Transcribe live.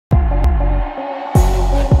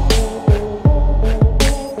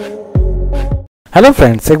Hello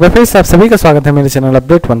friends, एक बार फिर से आप सभी का स्वागत है मेरे चैनल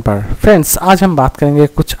अपडेट वन पर। फ्रेंड्स, आज हम बात करेंगे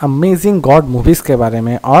कुछ अमेजिंग गॉड मूवीज के बारे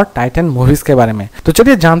में और टाइटन मूवीज के बारे में। तो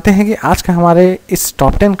चलिए जानते हैं कि आज का हमारे इस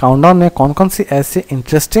टॉप 10 काउंटडाउन में कौन कौन सी ऐसी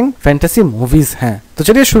इंटरेस्टिंग फैंटेसी मूवीज हैं। तो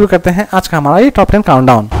चलिए शुरू करते हैं आज का हमारा ये top 10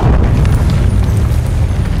 countdown.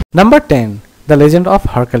 Number 10, the legend of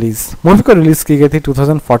Hercules. Movie को रिलीज की गई थी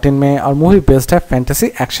 2014 में और मूवी बेस्ड है फैंटेसी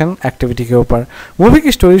एक्शन एक्टिविटी के ऊपर। मूवी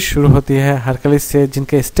की स्टोरी शुरू होती है हरकुलिस से,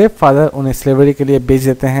 जिनके स्टेप फादर उन्हें स्लेवरी के लिए बेच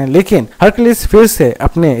देते हैं, लेकिन हरकुलिस फिर से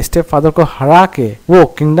अपने स्टेप फादर को हरा के वो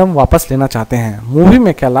किंगडम वापस लेना चाहते हैं। मूवी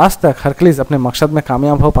में क्या लास्ट तक हरकुलिस अपने मकसद में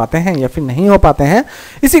कामयाब हो पाते हैं या फिर नहीं हो पाते हैं,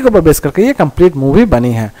 इसी के ऊपर बेस करके ये कंप्लीट मूवी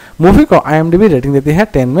बनी है। मूवी को IMDb रेटिंग देती है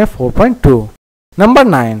 10 में 4.2। Number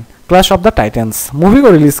 9, clash of the titans. Movie को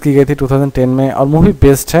रिलीज की गई थी 2010 में और मूवी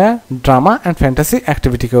बेस्ड है ड्रामा एंड फैंटेसी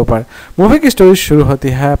एक्टिविटी के ऊपर। मूवी की स्टोरी शुरू होती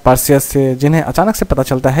है पर्सियस से, जिन्हें अचानक से पता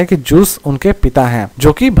चलता है कि जूस उनके पिता हैं,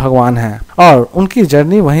 जो कि भगवान हैं, और उनकी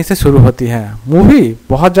जर्नी वहीं से शुरू होती है। मूवी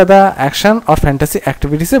बहुत ज्यादा एक्शन और फैंटेसी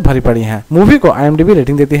एक्टिविटी से भरी पड़ी है। मूवी को IMDb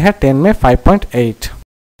रेटिंग देती है 10 में 5.8।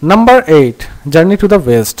 Number 8, journey to the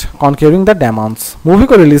waste, कॉन्क्यूरिंग the डेमॉन्स। Movie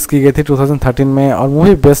को रिलीज की गई थी 2013 में और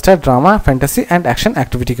मूवी बेस्ड है drama, fantasy and action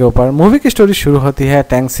activity के ऊपर। मूवी की स्टोरी शुरू होती है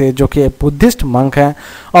टैंग से, जो कि एक बुद्धिस्ट मंक है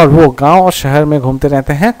और वो गांव और शहर में घूमते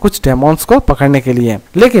रहते हैं कुछ डेमॉन्स को पकड़ने के लिए,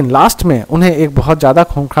 लेकिन लास्ट में उन्हें एक बहुत ज्यादा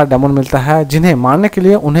खूंखार डेमोन मिलता है, जिन्हें मारने के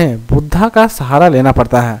लिए उन्हें बुद्धा का सहारा लेना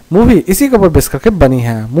पड़ता है। मूवी इसी के ऊपर बेस करके बनी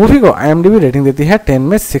है। मूवी को IMDb रेटिंग देती है 10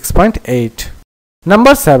 में 6.8।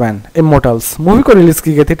 Number 7, immortals. मूवी को रिलीज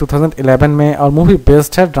की गई थी 2011 में और मूवी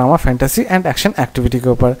बेस्ड है drama, fantasy and action activity के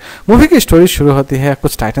ऊपर। मूवी की स्टोरी शुरू होती है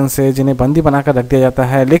कुछ टाइटन से, जिन्हें बंदी बनाकर रख दिया जाता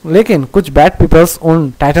है, लेकिन कुछ बैड पीपल्स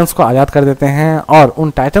उन टाइटन्स को आजाद कर देते हैं और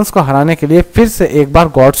उन टाइटन्स को हराने के लिए फिर से एक बार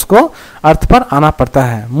गॉड्स को अर्थ पर आना पड़ता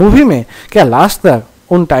है। मूवी में क्या लास्ट तक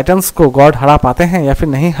उन टाइटन्स को गॉड हरा पाते हैं या फिर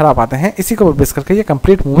नहीं हरा पाते हैं, इसी को बेस करके ये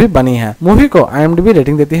कंप्लीट मूवी बनी है। मूवी को IMDb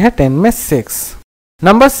रेटिंग देती है 10 में 6।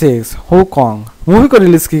 Number 6, who Kong. मूवी को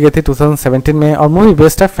रिलीज की गई थी 2017 में और मूवी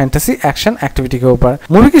बेस्ड है फैंटेसी एक्शन एक्टिविटी के ऊपर।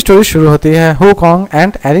 मूवी की स्टोरी शुरू होती है हु कॉन्ग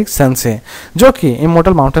एंड एरिक सन से, जो कि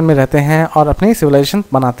इमोर्टल माउंटेन में रहते हैं और अपनी सिविलाइजेशन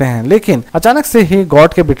बनाते हैं, लेकिन अचानक से ही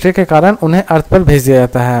गॉड के बिट्रे के कारण उन्हें अर्थ पर भेज दिया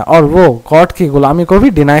जाता है और वो गॉड की गुलामी को भी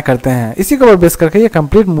डिनाई करते हैं। इसी को बेस करके ये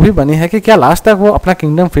कंप्लीट मूवी बनी है कि क्या लास्ट तक वो अपना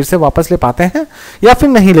किंगडम फिर से वापस ले पाते हैं या फिर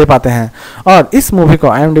नहीं ले पाते हैं, और इस मूवी को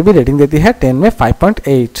IMDb रेटिंग देती है 10 में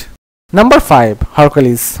 5.8। Number 5,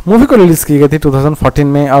 Hercules. मूवी को रिलीज की गई थी 2014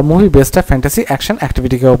 में और मूवी बेस्ड है फैंटेसी एक्शन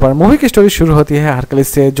एक्टिविटी के ऊपर। मूवी की स्टोरी शुरू होती है हरकुलिस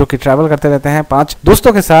से, जो कि ट्रैवल करते रहते हैं 5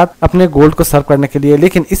 दोस्तों के साथ अपने गोल्ड को सर्व करने के लिए,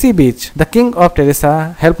 लेकिन इसी बीच the king of Teresa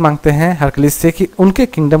help मांगते हैं हरकुलिस से कि उनके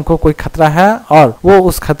किंगडम को कोई खतरा है और वो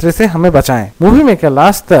उस खतरे से हमें बचाएं। मूवी में क्या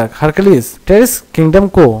लास्ट तक हरकुलिस टेरेस किंगडम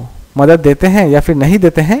को मदद देते हैं या फिर नहीं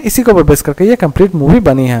देते हैं, इसी को बेस करके ये कंप्लीट मूवी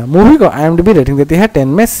बनी है। मूवी को IMDb रेटिंग देती है 10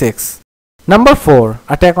 में 6। Number 4,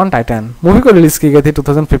 attack on Titan. Movie को रिलीज की गई थी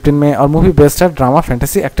 2015 में और मूवी बेस्ड है ड्रामा,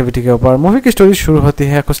 फैंटेसी एक्टिविटी के ऊपर। मूवी की स्टोरी शुरू होती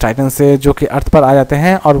है कुछ टाइटन से, जो कि अर्थ पर आ जाते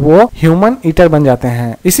हैं और वो ह्यूमन ईटर बन जाते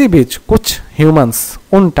हैं। इसी बीच कुछ ह्यूमंस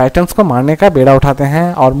उन टाइटन्स को मारने का बेड़ा उठाते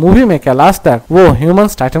हैं और मूवी में क्या लास्ट तक वो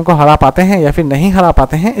ह्यूमंस टाइटन को हरा पाते हैं या फिर नहीं हरा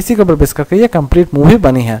पाते हैं, इसी के ऊपर बेस करके ये कंप्लीट मूवी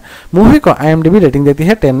बनी है। मूवी को IMDb रेटिंग देती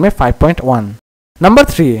है 10 में 5.1। Number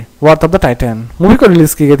 3, worth of the Titan. Movie को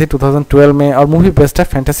रिलीज की गई थी 2012 में और मूवी बेस्ड है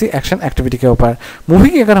फैंटेसी एक्शन एक्टिविटी के ऊपर। मूवी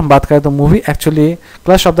की अगर हम बात करें तो movie actually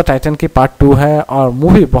clash of the Titan की पार्ट 2 है और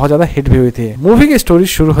मूवी बहुत ज्यादा हिट भी हुई थी। मूवी की स्टोरी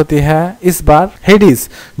शुरू होती है इस बार हेडिस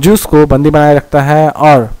जूस को बंदी बनाए रखता है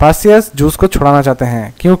और पर्सियस जूस को छुड़ाना चाहते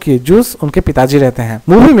हैं, क्योंकि जूस उनके पिताजी रहते हैं।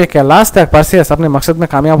 मूवी में क्या लास्ट तक पर्सियस अपने मकसद में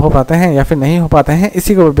कामयाब हो पाते हैं या फिर नहीं हो पाते हैं,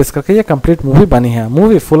 इसी को बेस करके ये कंप्लीट मूवी बनी है।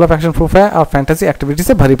 Movie full of action proof है और फैंटेसी एक्टिविटी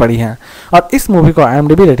से भरी पड़ी है और इस मूवी को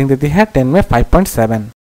IMDb रेटिंग देती है 10 में 5.7।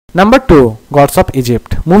 Number 2, God's of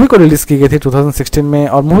Egypt. Movie को रिलीज की गई थी 2016 में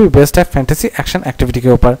और मूवी बेस्ड है फैंटेसी एक्शन एक्टिविटी के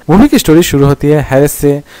ऊपर। मूवी की स्टोरी शुरू होती है हैरिस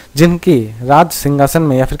से, जिनकी राज सिंहासन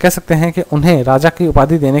में या फिर कह सकते हैं कि उन्हें राजा की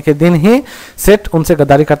उपाधि देने के दिन ही सेट उनसे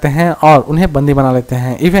गद्दारी करते हैं और उन्हें बंदी बना लेते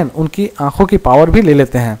हैं, इवन उनकी आंखों की पावर भी ले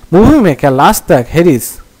लेते हैं। मूवी में क्या लास्ट तक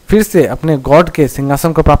हैरिस फिर से अपने गॉड के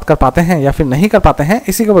सिंहासन को प्राप्त कर पाते हैं या फिर नहीं कर पाते हैं,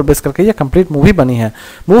 इसी के ऊपर बेस करके ये कंप्लीट मूवी बनी है।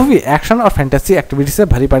 मूवी एक्शन और फैंटेसी एक्टिविटी से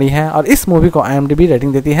भरी पड़ी है और इस मूवी को IMDb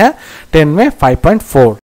रेटिंग देती है 10 में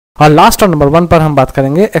 5.4। और लास्ट और नंबर 1 पर हम बात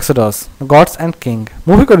करेंगे exodus gods and king.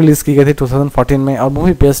 Movie को रिलीज की गई थी 2014 में और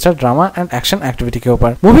मूवी बेस्ड है ड्रामा एंड एक्शन एक्टिविटी के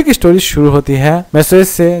ऊपर। मूवी की स्टोरी शुरू होती है मैसेज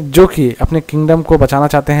से, जो कि अपने किंगडम को बचाना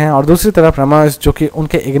चाहते हैं, और दूसरी तरफ रामायस जो कि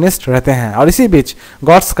उनके एगेंस्ट रहते हैं। और इसी बीच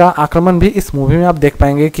गॉड्स का आक्रमण भी इस मूवी में आप देख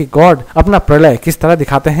पाएंगे कि गॉड अपना प्रलय किस तरह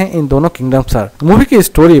दिखाते हैं इन दोनों किंगडम पर। मूवी की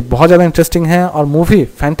स्टोरी बहुत ज्यादा इंटरेस्टिंग है और मूवी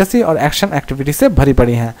फैंटेसी और एक्शन एक्टिविटी से भरी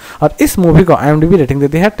पड़ी है और इस मूवी को IMDb रेटिंग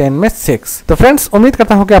देती है 10 में 6। तो फ्रेंड्स, उम्मीद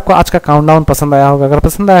करता हूँ कि आपको आज का काउंटडाउन पसंद आया होगा। अगर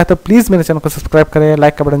पसंद आया तो प्लीज मेरे चैनल को सब्सक्राइब करें,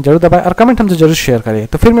 लाइक का बटन जरूर दबाएं और कमेंट हमसे जरूर शेयर करें।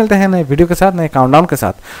 तो फिर मिलते हैं नए वीडियो के साथ, नए काउंटडाउन के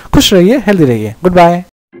साथ। खुश रहिए, हेल्दी रहिए, गुड बाय।